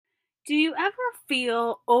Do you ever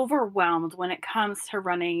feel overwhelmed when it comes to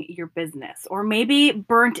running your business, or maybe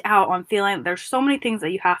burnt out on feeling there's so many things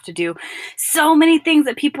that you have to do, so many things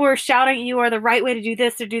that people are shouting at you are the right way to do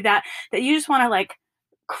this or do that, that you just want to like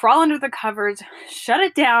crawl under the covers, shut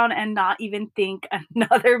it down, and not even think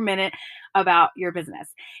another minute about your business?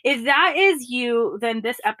 If that is you, then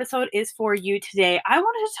this episode is for you today. I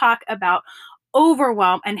wanted to talk about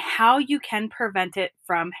overwhelm and how you can prevent it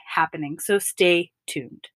from happening. So stay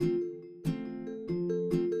tuned.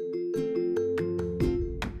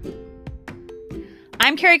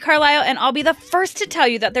 I'm Carrie Carlisle, and I'll be the first to tell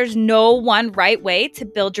you that there's no one right way to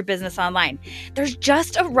build your business online. There's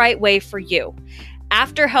just a right way for you.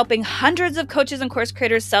 After helping hundreds of coaches and course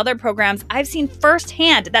creators sell their programs, I've seen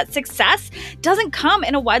firsthand that success doesn't come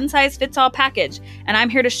in a one-size-fits-all package. And I'm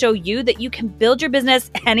here to show you that you can build your business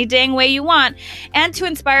any dang way you want, and to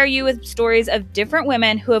inspire you with stories of different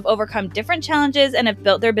women who have overcome different challenges and have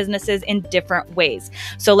built their businesses in different ways.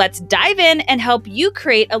 So let's dive in and help you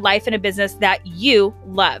create a life and a business that you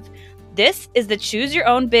love. This is the Choose Your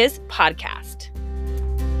Own Biz podcast.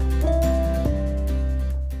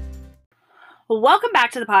 Welcome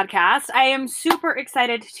back to the podcast. I am super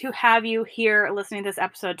excited to have you here listening to this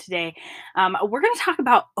episode today. We're going to talk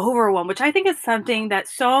about overwhelm, which I think is something that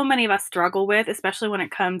so many of us struggle with, especially when it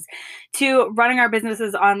comes to running our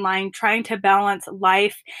businesses online, trying to balance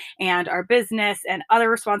life and our business and other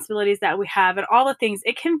responsibilities that we have and all the things.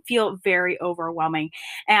 It can feel very overwhelming.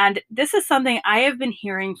 And this is something I have been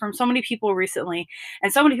hearing from so many people recently,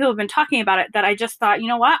 and so many people have been talking about it, that I just thought, you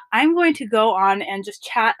know what, I'm going to go on and just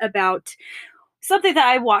chat about something that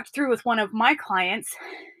I walked through with one of my clients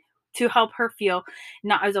to help her feel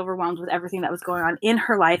not as overwhelmed with everything that was going on in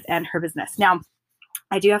her life and her business. Now,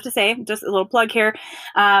 I do have to say, just a little plug here,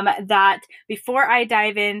 that before I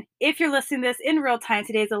dive in, if you're listening to this in real time,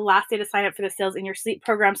 today is the last day to sign up for the Sales in Your Sleep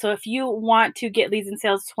program. So if you want to get leads and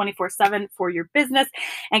sales 24/7 for your business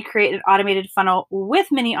and create an automated funnel with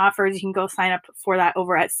mini offers, you can go sign up for that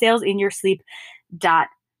over at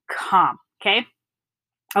salesinyoursleep.com. Okay.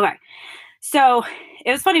 So it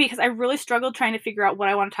was funny because I really struggled trying to figure out what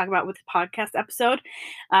I want to talk about with the podcast episode,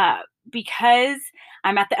 because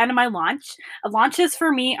I'm at the end of my launch. Launches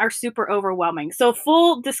for me are super overwhelming. So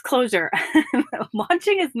full disclosure,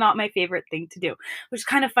 launching is not my favorite thing to do, which is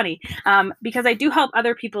kind of funny, because I do help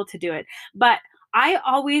other people to do it. But I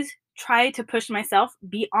always try to push myself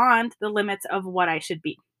beyond the limits of what I should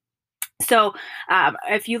be. So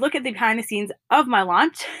if you look at the behind the scenes of my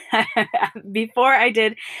launch, before I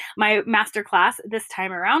did my masterclass this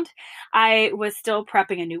time around, I was still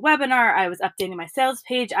prepping a new webinar. I was updating my sales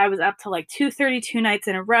page. I was up to like 232 nights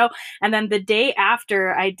in a row. And then the day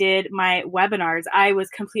after I did my webinars, I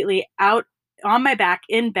was completely out on my back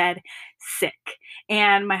in bed, sick.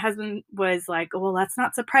 And my husband was like, well, that's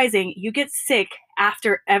not surprising. You get sick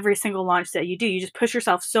after every single launch that you do. You just push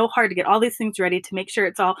yourself so hard to get all these things ready to make sure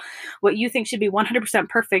it's all what you think should be 100%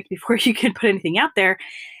 perfect before you can put anything out there,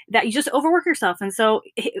 that you just overwork yourself. And so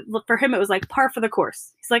for him, it was like par for the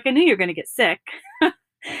course. He's like, I knew you were going to get sick.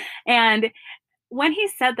 And when he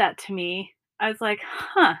said that to me, I was like,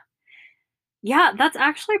 yeah, that's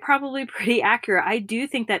actually probably pretty accurate. I do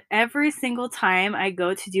think that every single time I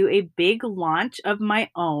go to do a big launch of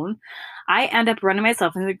my own, I end up running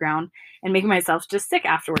myself into the ground and making myself just sick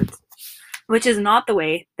afterwards, which is not the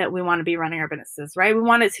way that we want to be running our businesses, right? We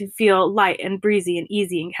want it to feel light and breezy and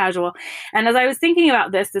easy and casual. And as I was thinking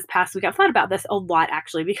about this past week, I've thought about this a lot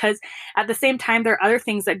actually, because at the same time, there are other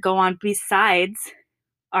things that go on besides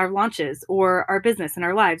our launches or our business and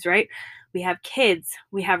our lives, right? We have kids,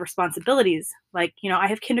 we have responsibilities. Like, I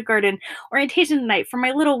have kindergarten orientation tonight for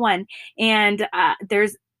my little one. And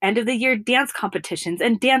there's end of the year dance competitions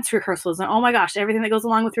and dance rehearsals. And oh my gosh, everything that goes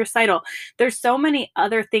along with recital. There's so many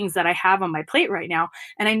other things that I have on my plate right now.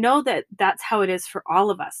 And I know that that's how it is for all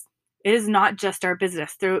of us. It is not just our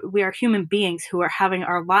business. We are human beings who are having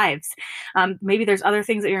our lives. Maybe there's other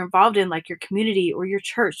things that you're involved in, like your community or your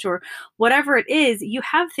church or whatever it is. You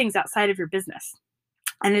have things outside of your business.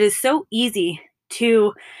 And it is so easy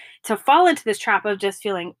to fall into this trap of just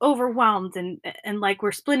feeling overwhelmed and like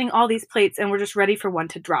we're splitting all these plates and we're just ready for one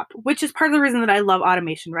to drop, which is part of the reason that I love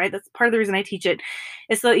automation, right? That's part of the reason I teach it,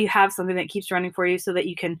 is so that you have something that keeps running for you so that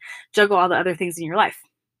you can juggle all the other things in your life.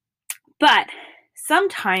 But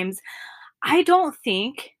sometimes I don't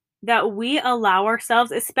think that we allow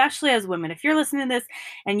ourselves, especially as women, if you're listening to this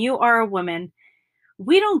and you are a woman,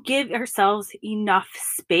 we don't give ourselves enough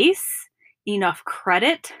space, enough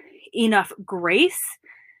credit, enough grace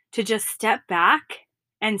to just step back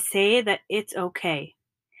and say that it's okay.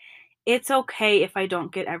 It's okay if I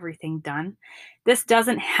don't get everything done. This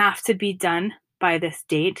doesn't have to be done by this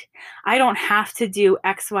date. I don't have to do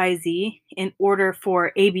XYZ in order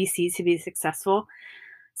for ABC to be successful.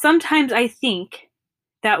 Sometimes I think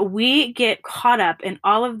that we get caught up in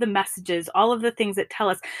all of the messages, all of the things that tell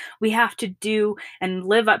us we have to do and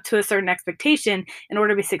live up to a certain expectation in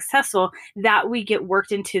order to be successful, that we get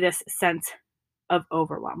worked into this sense of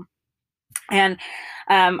overwhelm. And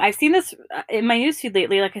I've seen this in my newsfeed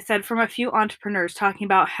lately, like I said, from a few entrepreneurs talking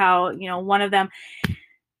about how, one of them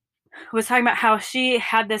was talking about how she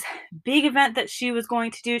had this big event that she was going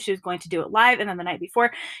to do. She was going to do it live. And then the night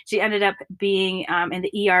before, she ended up being in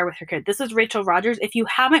the ER with her kid. This is Rachel Rodgers. If you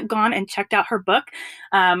haven't gone and checked out her book,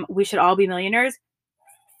 We Should All Be Millionaires,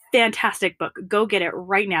 fantastic book. Go get it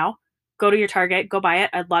right now. Go to your Target. Go buy it.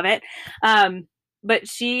 I love it. But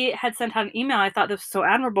she had sent out an email. I thought this was so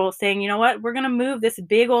admirable, saying, you know what, we're going to move this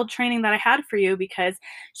big old training that I had for you because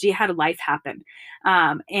she had life happen.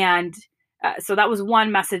 So that was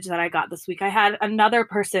one message that I got this week. I had another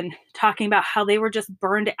person talking about how they were just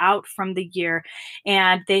burned out from the year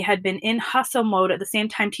and they had been in hustle mode at the same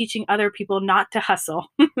time teaching other people not to hustle.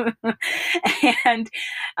 and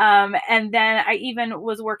then I even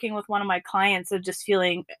was working with one of my clients of just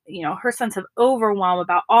feeling, her sense of overwhelm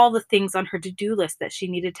about all the things on her to-do list that she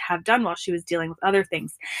needed to have done while she was dealing with other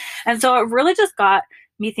things. And so it really just got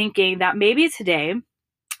me thinking that maybe today,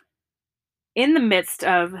 in the midst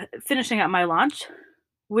of finishing up my launch,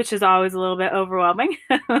 which is always a little bit overwhelming,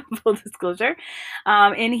 full disclosure,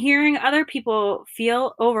 and hearing other people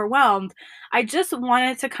feel overwhelmed, I just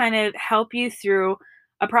wanted to kind of help you through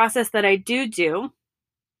a process that I do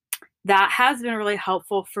that has been really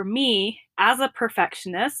helpful for me as a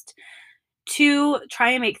perfectionist to try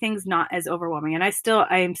and make things not as overwhelming. And I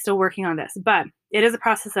am still working on this, but it is a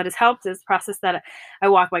process that has helped. It's a process that I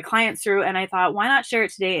walk my clients through. And I thought, why not share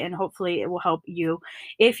it today? And hopefully it will help you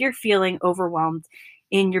if you're feeling overwhelmed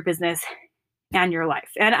in your business and your life.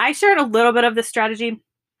 And I shared a little bit of this strategy,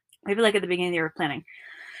 maybe like at the beginning of the year planning.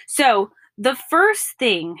 So the first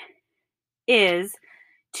thing is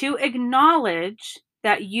to acknowledge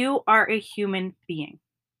that you are a human being,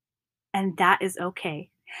 and that is okay.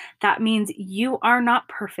 That means you are not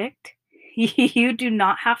perfect. You do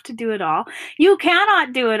not have to do it all. You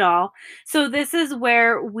cannot do it all. So this is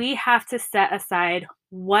where we have to set aside,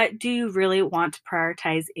 what do you really want to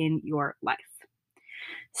prioritize in your life?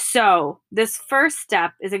 So this first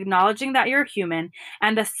step is acknowledging that you're human.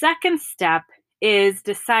 And the second step is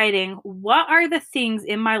deciding, what are the things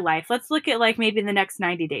in my life? Let's look at like maybe the next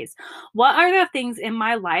 90 days. What are the things in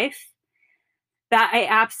my life that I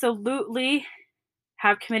absolutely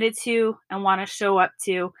have committed to and want to show up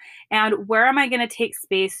to, and where am I going to take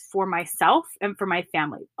space for myself and for my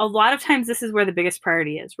family? A lot of times this is where the biggest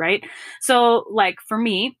priority is, right? So like for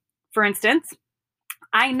me, for instance,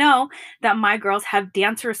 I know that my girls have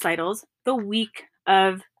dance recitals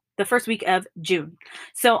the first week of June.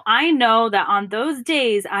 So I know that on those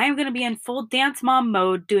days, I am going to be in full dance mom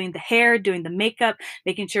mode, doing the hair, doing the makeup,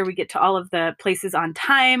 making sure we get to all of the places on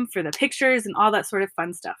time for the pictures and all that sort of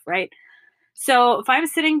fun stuff, right? So if I'm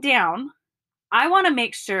sitting down, I want to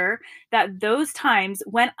make sure that those times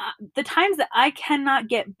the times that I cannot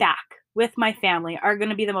get back with my family are going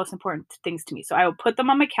to be the most important things to me. So I will put them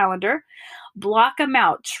on my calendar, block them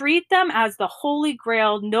out, treat them as the holy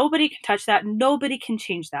grail. Nobody can touch that. Nobody can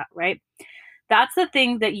change that, right? That's the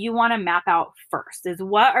thing that you want to map out first, is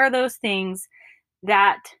what are those things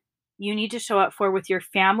that you need to show up for with your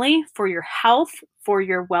family, for your health, for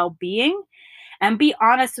your well-being. And be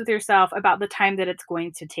honest with yourself about the time that it's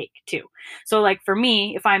going to take too. So like for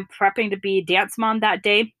me, if I'm prepping to be dance mom that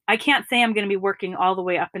day, I can't say I'm going to be working all the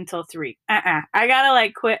way up until 3. I got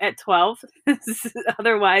to quit at 12.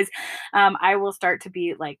 Otherwise, I will start to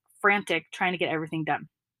be frantic trying to get everything done.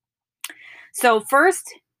 So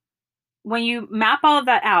first, when you map all of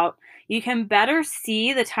that out, you can better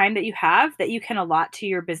see the time that you have that you can allot to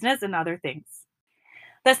your business and other things.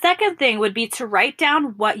 The second thing would be to write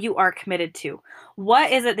down what you are committed to.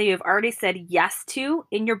 What is it that you've already said yes to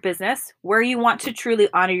in your business, where you want to truly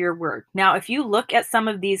honor your word? Now, if you look at some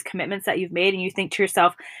of these commitments that you've made and you think to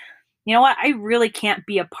yourself, you know what, I really can't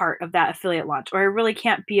be a part of that affiliate launch, or I really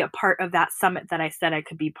can't be a part of that summit that I said I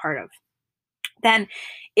could be part of, then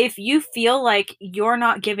if you feel like you're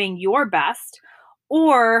not giving your best,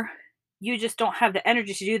 or you just don't have the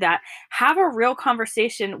energy to do that, have a real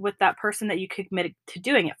conversation with that person that you committed to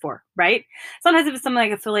doing it for, right? Sometimes if it's something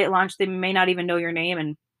like affiliate launch, they may not even know your name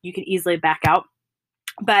and you can easily back out.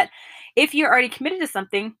 But if you're already committed to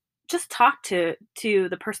something, just talk to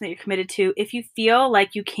the person that you're committed to if you feel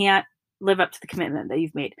like you can't live up to the commitment that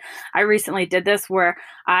you've made. I recently did this where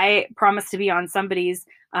I promised to be on somebody's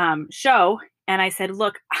show, And I said,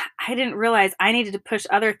 look, I didn't realize I needed to push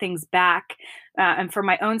other things back. And for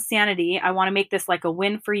my own sanity, I want to make this like a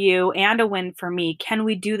win for you and a win for me. Can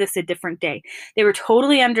we do this a different day? They were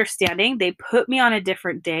totally understanding. They put me on a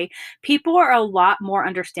different day. People are a lot more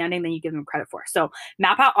understanding than you give them credit for. So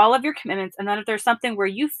map out all of your commitments. And then if there's something where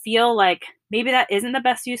you feel like maybe that isn't the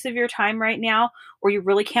best use of your time right now, or you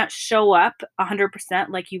really can't show up 100%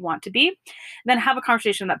 like you want to be, then have a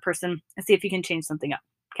conversation with that person and see if you can change something up.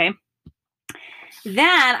 Okay.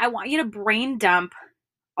 Then I want you to brain dump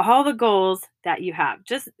all the goals that you have.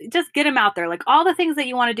 Just get them out there. Like all the things that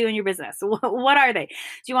you want to do in your business. What are they?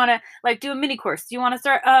 Do you want to like do a mini course? Do you want to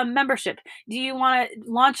start a membership? Do you want to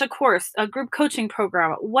launch a course, a group coaching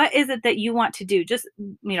program? What is it that you want to do? Just,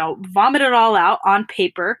 vomit it all out on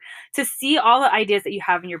paper to see all the ideas that you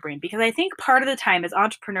have in your brain. Because I think part of the time as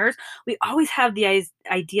entrepreneurs, we always have the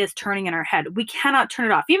ideas turning in our head. We cannot turn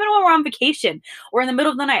it off. Even when we're on vacation or in the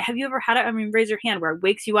middle of the night. Have you ever had it? I mean, raise your hand where it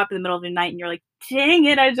wakes you up in the middle of the night and you're like, dang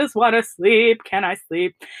it, I just want to sleep. Can I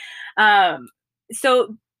sleep?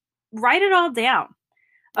 So write it all down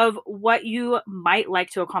of what you might like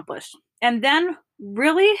to accomplish. And then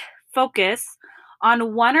really focus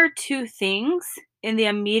on one or two things in the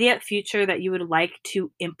immediate future that you would like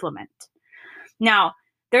to implement. Now,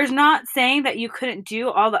 there's not saying that you couldn't do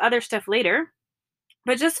all the other stuff later,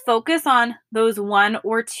 but just focus on those one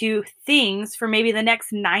or two things for maybe the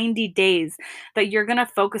next 90 days that you're going to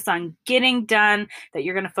focus on getting done, that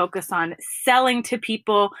you're going to focus on selling to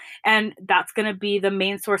people. And that's going to be the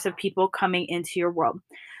main source of people coming into your world.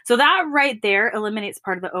 So that right there eliminates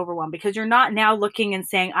part of the overwhelm, because you're not now looking and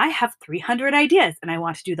saying, I have 300 ideas and I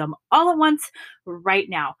want to do them all at once right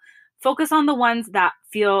now. Focus on the ones that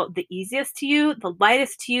feel the easiest to you, the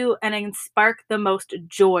lightest to you, and can spark the most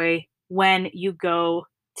joy when you go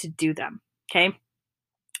to do them. Okay.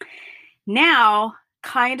 Now,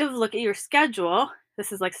 kind of look at your schedule.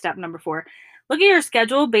 This is like step number 4. Look at your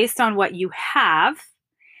schedule based on what you have,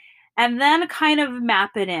 and then kind of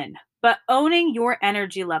map it in, but owning your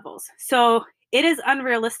energy levels. So it is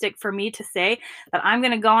unrealistic for me to say that I'm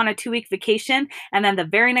going to go on a 2-week vacation and then the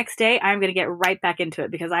very next day I'm going to get right back into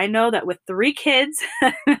it, because I know that with 3 kids,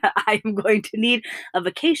 I'm going to need a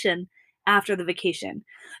vacation after the vacation.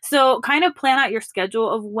 So kind of plan out your schedule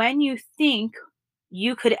of when you think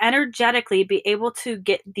you could energetically be able to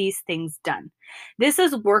get these things done. This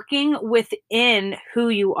is working within who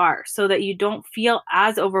you are so that you don't feel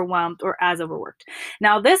as overwhelmed or as overworked.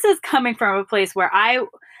 Now, this is coming from a place where I'm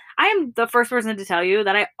the first person to tell you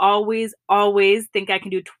that I always think I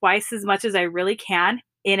can do twice as much as I really can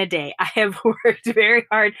in a day. I have worked very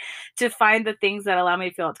hard to find the things that allow me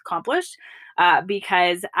to feel accomplished,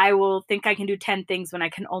 because I will think I can do 10 things when I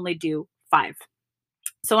can only do 5.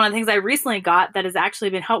 So one of the things I recently got that has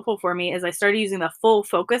actually been helpful for me is I started using the Full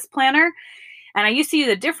Focus Planner. And I used to use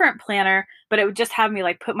a different planner, but it would just have me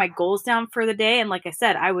like put my goals down for the day. And like I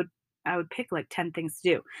said, I would pick like 10 things to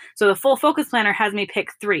do. So the Full Focus Planner has me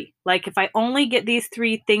pick 3. Like if I only get these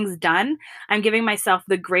 3 things done, I'm giving myself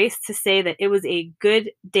the grace to say that it was a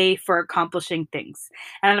good day for accomplishing things.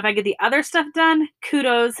 And if I get the other stuff done,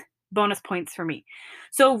 kudos, bonus points for me.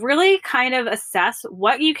 So really kind of assess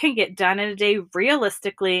what you can get done in a day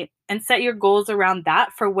realistically and set your goals around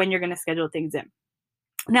that for when you're going to schedule things in.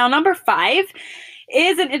 Now, number 5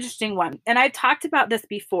 is an interesting one. And I've talked about this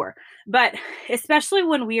before, but especially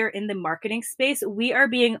when we are in the marketing space, we are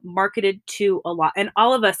being marketed to a lot. And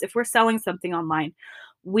all of us, if we're selling something online,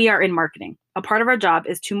 we are in marketing. A part of our job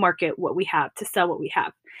is to market what we have, to sell what we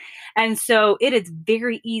have. And so it is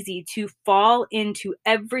very easy to fall into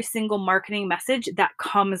every single marketing message that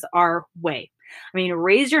comes our way. I mean,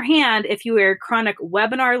 raise your hand if you are a chronic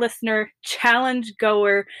webinar listener, challenge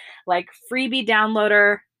goer, like freebie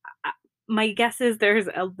downloader. My guess is there's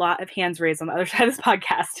a lot of hands raised on the other side of this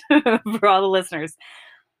podcast for all the listeners.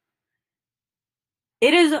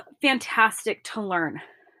 It is fantastic to learn,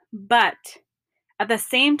 but at the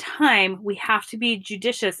same time, we have to be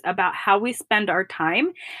judicious about how we spend our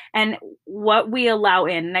time and what we allow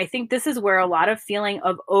in. And I think this is where a lot of feeling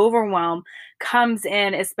of overwhelm comes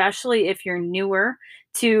in, especially if you're newer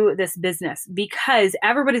to this business, because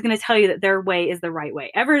everybody's going to tell you that their way is the right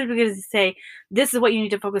way. Everybody's going to say, this is what you need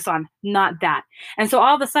to focus on, not that. And so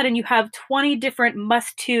all of a sudden you have 20 different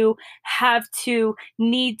must to, have to,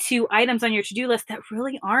 need to items on your to-do list that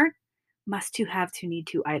really aren't must to, have to, need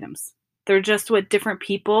to items. They're just what different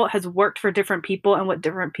people has worked for different people and what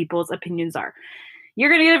different people's opinions are. You're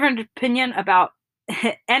going to get a different opinion about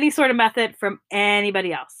any sort of method from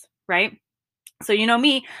anybody else, right? So you know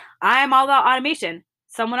me, I'm all about automation.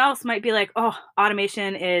 Someone else might be like, oh,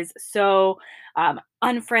 automation is so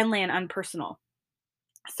unfriendly and unpersonal.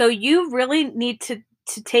 So you really need to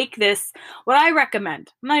take this. What I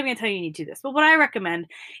recommend, I'm not even gonna tell you you need to do this, but what I recommend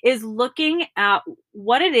is looking at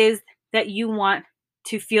what it is that you want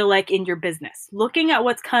to feel like in your business. Looking at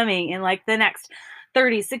what's coming in like the next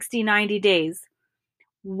 30, 60, 90 days.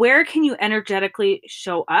 Where can you energetically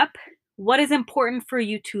show up? What is important for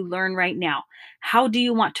you to learn right now? How do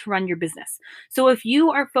you want to run your business? So if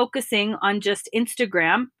you are focusing on just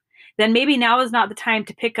Instagram, then maybe now is not the time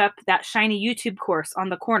to pick up that shiny YouTube course on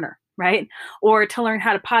the corner, right? Or to learn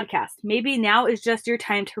how to podcast. Maybe now is just your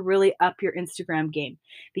time to really up your Instagram game,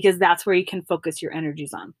 because that's where you can focus your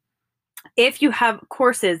energies on. If you have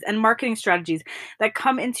courses and marketing strategies that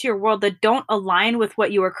come into your world that don't align with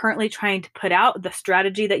what you are currently trying to put out, the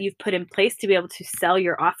strategy that you've put in place to be able to sell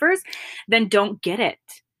your offers, then don't get it.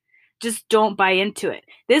 Just don't buy into it.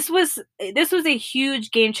 This was a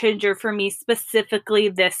huge game changer for me specifically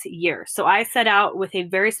this year. So I set out with a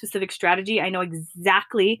very specific strategy. I know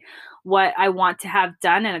exactly what I want to have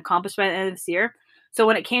done and accomplished by the end of this year. So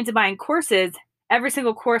when it came to buying courses, every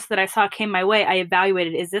single course that I saw came my way, I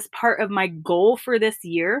evaluated, is this part of my goal for this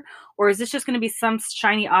year, or is this just going to be some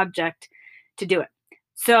shiny object to do it?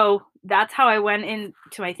 So that's how I went into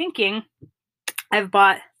my thinking. I've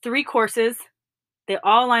bought 3 courses. They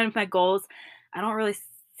all align with my goals. I don't really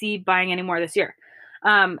see buying any more this year.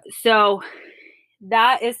 So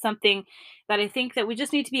that is something that I think that we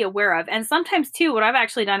just need to be aware of. And sometimes too, what I've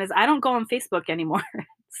actually done is I don't go on Facebook anymore.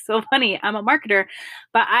 It's so funny. I'm a marketer,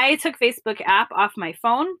 but I took Facebook app off my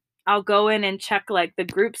phone. I'll go in and check like the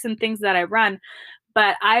groups and things that I run.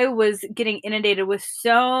 But I was getting inundated with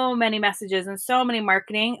so many messages and so many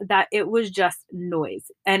marketing that it was just noise.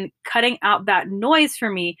 And cutting out that noise for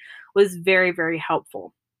me was very, very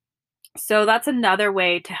helpful. So that's another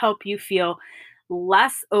way to help you feel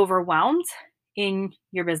less overwhelmed in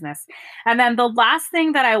your business. And then the last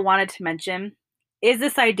thing that I wanted to mention is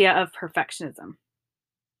this idea of perfectionism.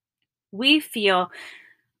 We feel,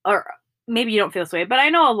 or maybe you don't feel this way, but I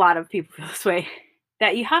know a lot of people feel this way,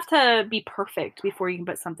 that you have to be perfect before you can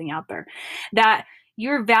put something out there. That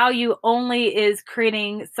your value only is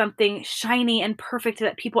creating something shiny and perfect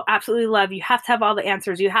that people absolutely love. You have to have all the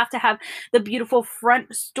answers. You have to have the beautiful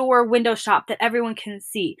front store window shop that everyone can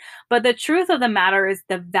see. But the truth of the matter is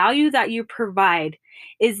the value that you provide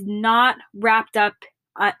is not wrapped up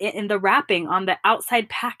in the wrapping on the outside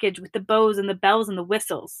package with the bows and the bells and the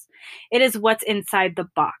whistles. It is what's inside the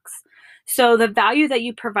box. So the value that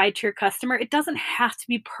you provide to your customer, it doesn't have to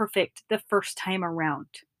be perfect the first time around.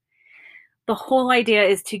 The whole idea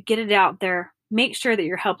is to get it out there, make sure that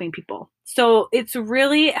you're helping people. So it's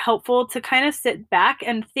really helpful to kind of sit back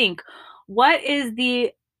and think, what is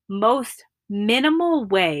the most minimal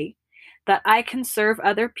way that I can serve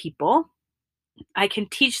other people? I can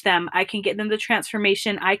teach them, I can get them the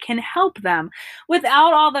transformation, I can help them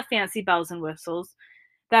without all the fancy bells and whistles,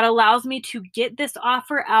 that allows me to get this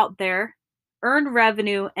offer out there, earn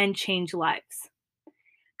revenue, and change lives.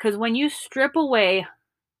 Because when you strip away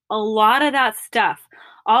a lot of that stuff,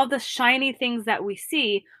 all the shiny things that we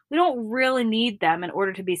see, we don't really need them in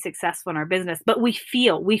order to be successful in our business, but we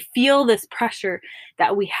feel this pressure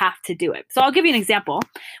that we have to do it. So I'll give you an example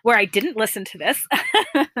where I didn't listen to this,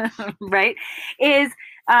 right? Is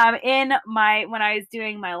when I was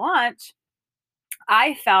doing my launch,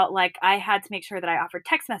 I felt like I had to make sure that I offered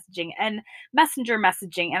text messaging and messenger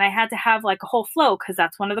messaging, and I had to have like a whole flow, because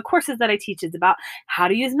that's one of the courses that I teach is about how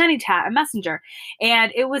to use ManyChat and Messenger.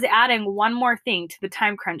 And it was adding one more thing to the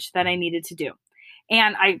time crunch that I needed to do.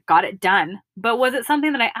 And I got it done. But was it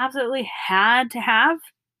something that I absolutely had to have?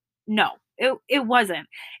 No, it wasn't.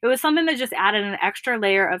 It was something that just added an extra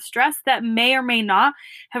layer of stress that may or may not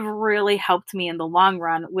have really helped me in the long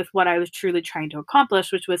run with what I was truly trying to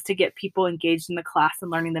accomplish, which was to get people engaged in the class and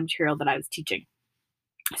learning the material that I was teaching.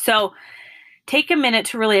 So take a minute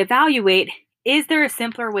to really evaluate, is there a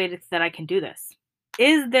simpler way that I can do this?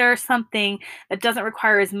 Is there something that doesn't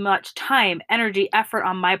require as much time, energy, effort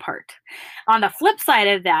on my part? On the flip side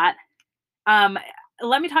of that,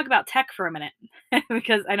 let me talk about tech for a minute,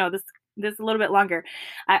 because I know this is a little bit longer.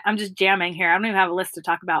 I'm just jamming here. I don't even have a list to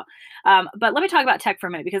talk about. But let me talk about tech for a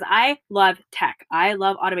minute, because I love tech. I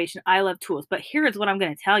love automation. I love tools. But here's what I'm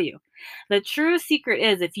going to tell you. The true secret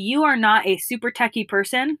is, if you are not a super techie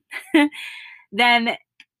person, then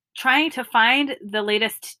trying to find the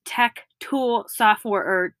latest tech tool,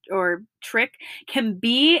 software, or trick can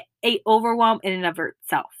be a overwhelm in and of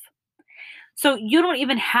itself. So you don't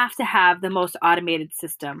even have to have the most automated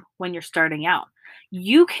system when you're starting out.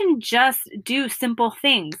 You can just do simple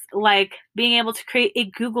things like being able to create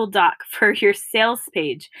a Google Doc for your sales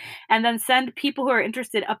page and then send people who are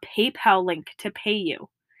interested a PayPal link to pay you.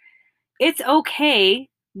 It's okay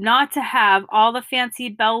not to have all the fancy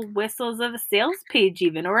bell whistles of a sales page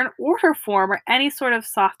even, or an order form, or any sort of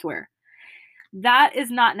software. That is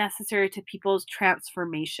not necessary to people's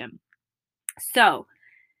transformation. So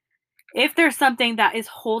if there's something that is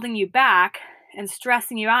holding you back and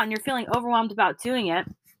stressing you out and you're feeling overwhelmed about doing it,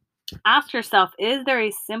 ask yourself, is there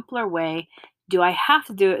a simpler way? Do I have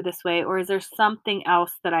to do it this way? Or is there something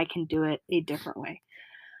else that I can do it a different way?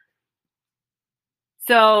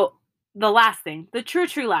 So the last thing, the true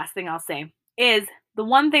last thing I'll say is the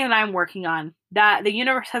one thing that I'm working on that the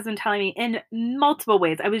universe has been telling me in multiple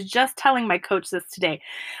ways. I was just telling my coach this today.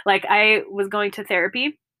 Like, I was going to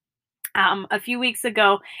therapy a few weeks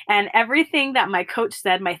ago, and everything that my coach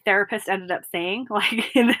said, my therapist ended up saying,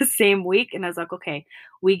 like, in the same week. And I was like, okay,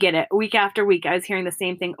 we get it. Week after week, I was hearing the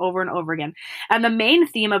same thing over and over again. And the main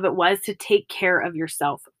theme of it was to take care of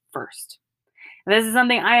yourself first. And this is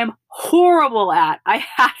something I am horrible at. I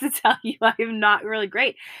have to tell you, I am not really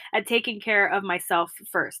great at taking care of myself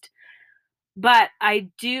first. But I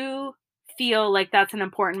do feel like that's an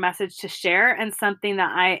important message to share, and something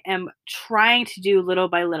that I am trying to do little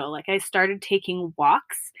by little. Like, I started taking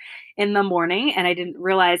walks in the morning, and I didn't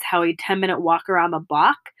realize how a 10-minute walk around the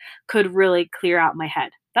block could really clear out my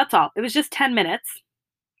head. That's all. It was just 10 minutes.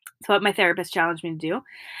 That's what my therapist challenged me to do.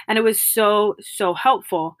 And it was so, so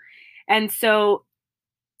helpful. And so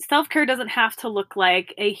self-care doesn't have to look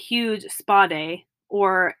like a huge spa day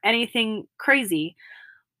or anything crazy.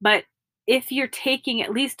 But if you're taking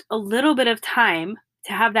at least a little bit of time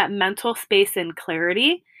to have that mental space and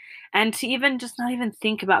clarity, and to even just not even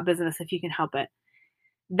think about business if you can help it,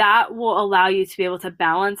 that will allow you to be able to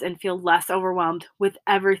balance and feel less overwhelmed with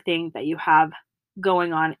everything that you have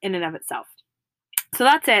going on in and of itself. So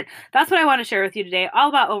that's it. That's what I want to share with you today, all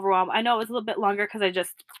about overwhelm. I know it was a little bit longer because I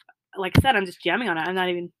just, like I said, I'm just jamming on it.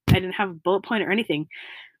 I didn't have a bullet point or anything.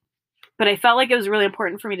 But I felt like it was really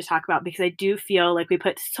important for me to talk about, because I do feel like we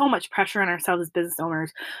put so much pressure on ourselves as business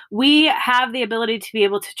owners. We have the ability to be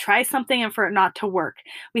able to try something and for it not to work.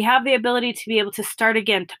 We have the ability to be able to start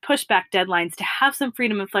again, to push back deadlines, to have some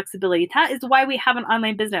freedom and flexibility. That is why we have an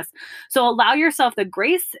online business. So allow yourself the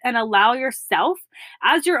grace, and allow yourself,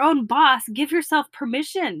 as your own boss, give yourself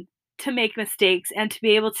permission to make mistakes and to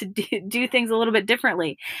be able to do things a little bit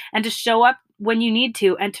differently, and to show up when you need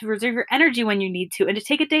to, and to reserve your energy when you need to, and to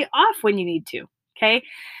take a day off when you need to. Okay.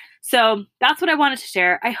 So that's what I wanted to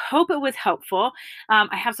share. I hope it was helpful.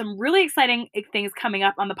 I have some really exciting things coming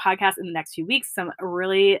up on the podcast in the next few weeks. We're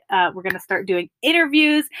going to start doing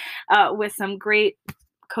interviews with some great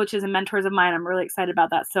coaches and mentors of mine. I'm really excited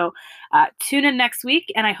about that. So tune in next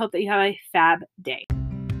week, and I hope that you have a fab day.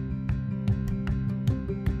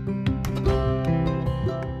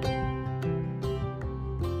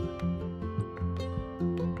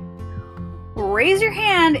 Raise your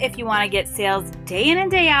hand if you want to get sales day in and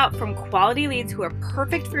day out from quality leads who are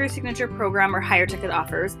perfect for your signature program or higher ticket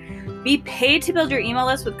offers. Be paid to build your email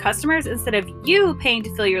list with customers instead of you paying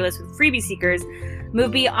to fill your list with freebie seekers.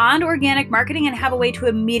 Move beyond organic marketing and have a way to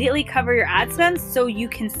immediately cover your ad spend so you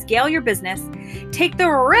can scale your business. Take the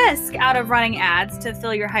risk out of running ads to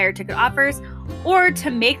fill your higher ticket offers, or to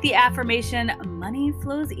make the affirmation, money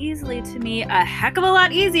flows easily to me, a heck of a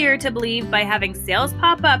lot easier to believe by having sales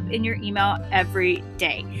pop up in your email every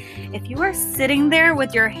day. If you are sitting there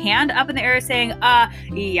with your hand up in the air saying,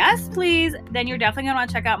 yes, please, then you're definitely going to want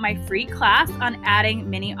to check out my free class on adding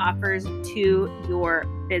mini offers to your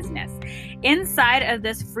business. Inside of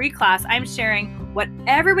this free class, I'm sharing what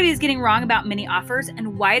everybody's getting wrong about mini offers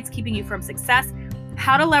and why it's keeping you from success,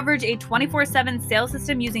 how to leverage a 24/7 sales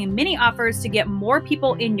system using mini offers to get more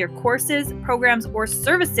people in your courses, programs, or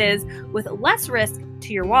services with less risk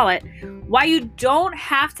to your wallet, why you don't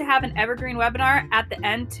have to have an evergreen webinar at the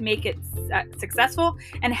end to make it successful,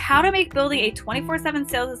 and how to make building a 24/7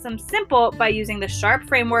 sales system simple by using the SHARP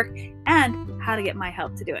framework, and how to get my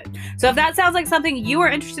help to do it. So if that sounds like something you are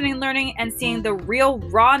interested in learning and seeing the real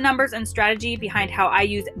raw numbers and strategy behind how I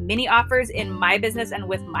use mini offers in my business and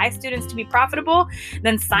with my students to be profitable,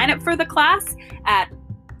 then sign up for the class at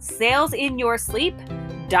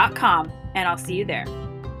salesinyoursleep.com, and I'll see you there.